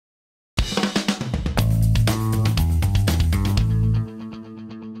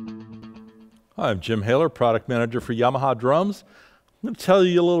Hi, I'm Jim Haler, Product Manager for Yamaha Drums. I'm going to tell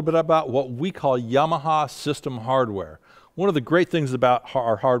you a little bit about what we call Yamaha system hardware. One of the great things about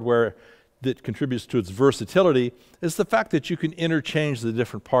our hardware that contributes to its versatility is the fact that you can interchange the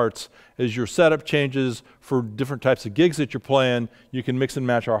different parts as your setup changes for different types of gigs that you're playing. You can mix and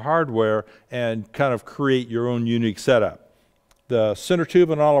match our hardware and kind of create your own unique setup. The center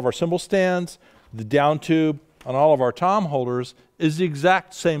tube on all of our cymbal stands, the down tube on all of our tom holders is the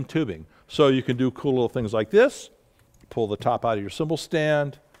exact same tubing. So you can do cool little things like this. Pull the top out of your cymbal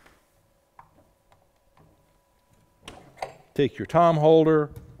stand. Take your tom holder,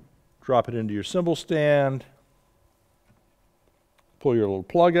 drop it into your cymbal stand. Pull your little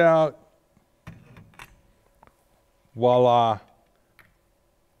plug out. Voila.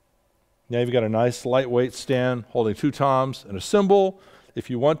 Now you've got a nice lightweight stand holding two toms and a cymbal. If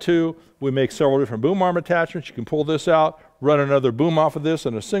you want to, we make several different boom arm attachments. You can pull this out, run another boom off of this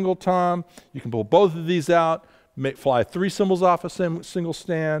on a single tom. You can pull both of these out, fly three cymbals off a single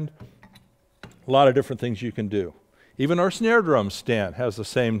stand. A lot of different things you can do. Even our snare drum stand has the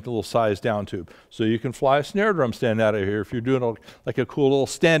same little size down tube. So you can fly a snare drum stand out of here. If you're doing like a cool little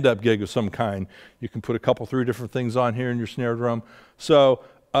stand-up gig of some kind, you can put a couple, three different things on here in your snare drum. So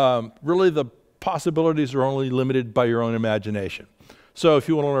really the possibilities are only limited by your own imagination. So if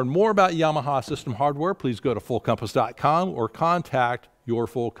you want to learn more about Yamaha system hardware, please go to fullcompass.com or contact your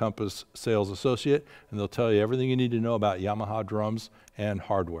Full Compass sales associate, and they'll tell you everything you need to know about Yamaha drums and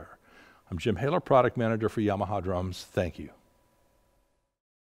hardware. I'm Jim Haler, Product Manager for Yamaha Drums. Thank you.